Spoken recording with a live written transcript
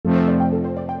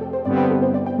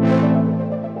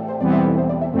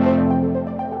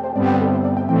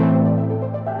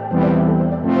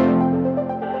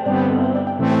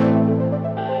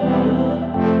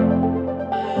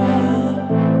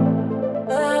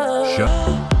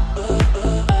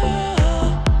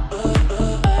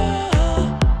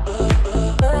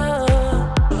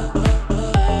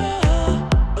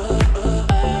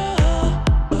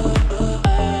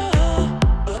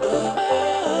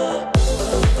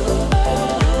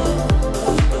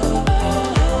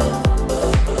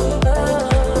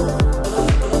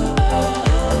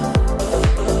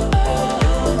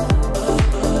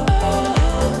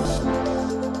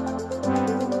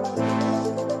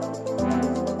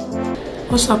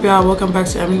What's up, y'all? Welcome back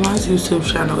to everyone's YouTube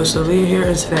channel. It's Aaliyah here,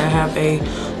 and today I have a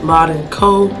Laude &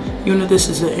 Co. unit. This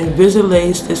is an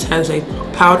Invisilace. This has a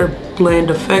powder blend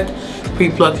effect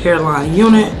pre-plucked hairline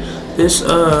unit. This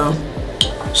the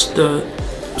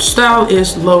style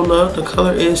is LOLA. The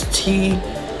color is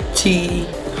TT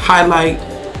Highlight,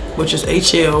 which is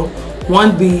HL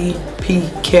 1B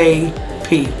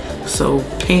PKP. So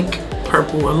pink,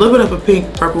 purple, a little bit of a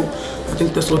pink, purple. I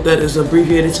think that's what that is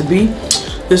abbreviated to be.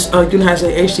 This unit has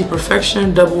a HD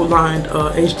Perfection double-lined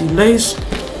HD lace.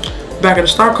 Back of the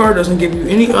stock card doesn't give you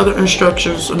any other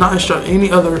instructions, or not any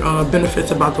other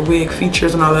benefits about the wig,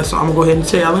 features, and all that. So I'm gonna go ahead and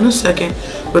tell y'all in a second.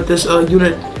 But this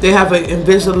unit, they have an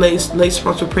Invisilace lace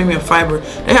fronts with premium fiber.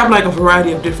 They have like a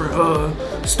variety of different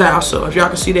styles. So if y'all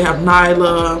can see, they have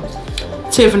Nyla,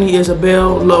 Tiffany,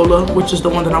 Isabel, Lola, which is the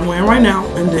one that I'm wearing right now,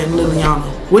 and then Liliana,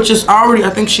 which is already, I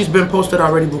think she's been posted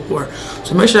already before.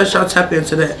 So make sure that y'all tap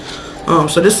into that.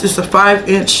 So this is a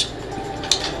 5-inch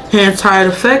hand tied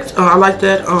effect. I like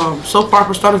that. So far,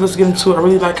 for starters, let's get into it. I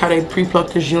really like how they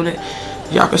pre-plucked this unit.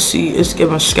 Y'all can see it's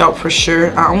giving scalp for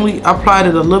sure. I only applied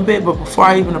it a little bit, but before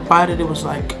I even applied it, it was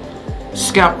like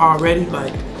scalp already.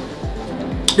 Like,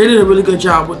 they did a really good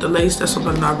job with the lace. That's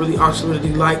something that I really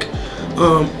absolutely like.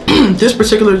 This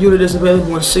particular unit is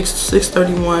available in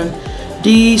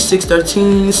 631D,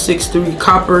 613, 63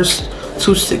 coppers,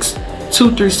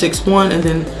 2361, and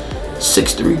then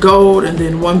 63 gold, and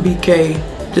then 1 BK.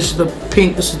 This is the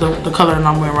pink. This is the color that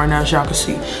I'm wearing right now, as y'all can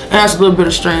see. It has a little bit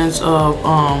of strands of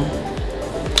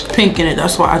pink in it.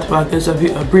 That's why I feel like it's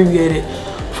abbreviated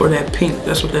for that pink.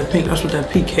 That's what that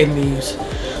PK means.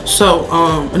 So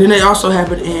and then they also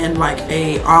have it in like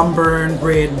a umber and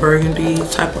red burgundy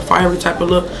type of fiery type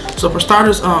of look. So for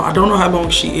starters, I don't know how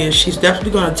long she is. She's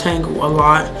definitely gonna tangle a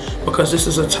lot because this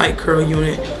is a tight curl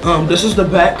unit. This is the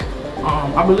back.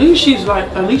 I believe she's like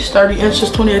at least 30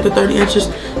 inches, 28 to 30 inches.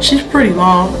 She's pretty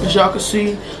long, as y'all can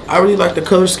see. I really like the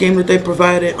color scheme that they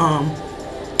provided. I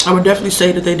would definitely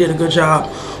say that they did a good job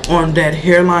on that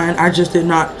hairline. I just did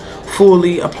not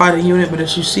fully apply the unit, but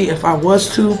as you see, if I was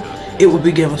to, it would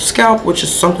be giving scalp, which is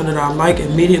something that I like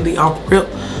immediately off rip.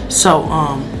 So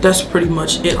that's pretty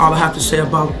much it, all I have to say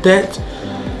about that.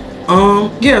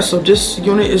 Yeah, so this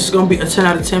unit is gonna be a 10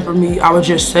 out of 10 for me. I would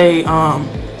just say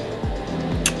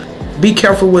be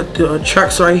careful with the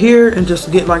tracks right here, and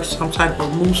just get like some type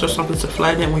of mousse or something to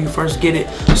flatten it when you first get it,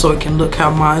 so it can look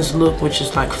how mine's look, which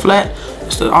is like flat.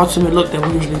 It's the ultimate look that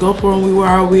we usually go for when we wear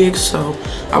our wigs. So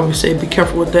I would say be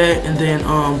careful with that, and then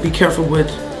be careful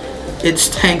with it's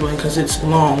tangling because it's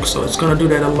long, so it's gonna do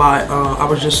that a lot. I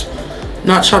would just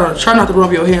try not to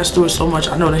rub your hands through it so much.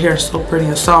 I know the hair is so pretty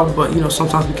and soft, but you know,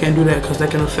 sometimes we can't do that because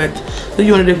that can affect the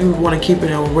unit if you want to keep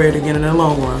it and wear it again in the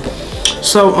long run.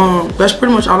 So that's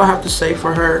pretty much all I have to say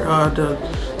for her.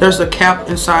 There's a cap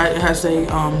inside. It has a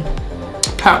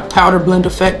powder blend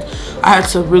effect. I had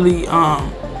to really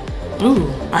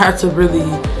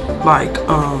like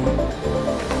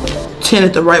tint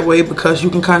it the right way, because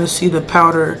you can kind of see the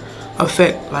powder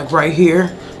effect like right here,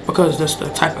 because that's the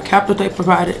type of cap that they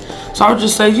provided. So I would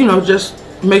just say, you know, just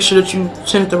make sure that you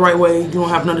tint it the right way. You don't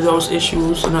have none of those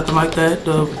issues or nothing like that.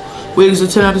 The wigs are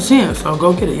 10 out of 10, so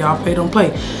go get it. Y'all pay, don't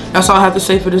play. That's all I have to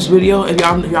say for this video. If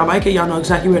y'all like it, y'all know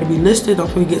exactly where to be listed.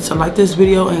 Don't forget to like this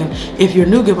video, and if you're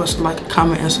new, give us a like,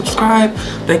 comment, and subscribe.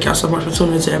 Thank y'all so much for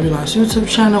tuning into Everyone's YouTube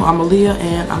channel. I'm Aaliyah,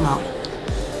 and I'm out.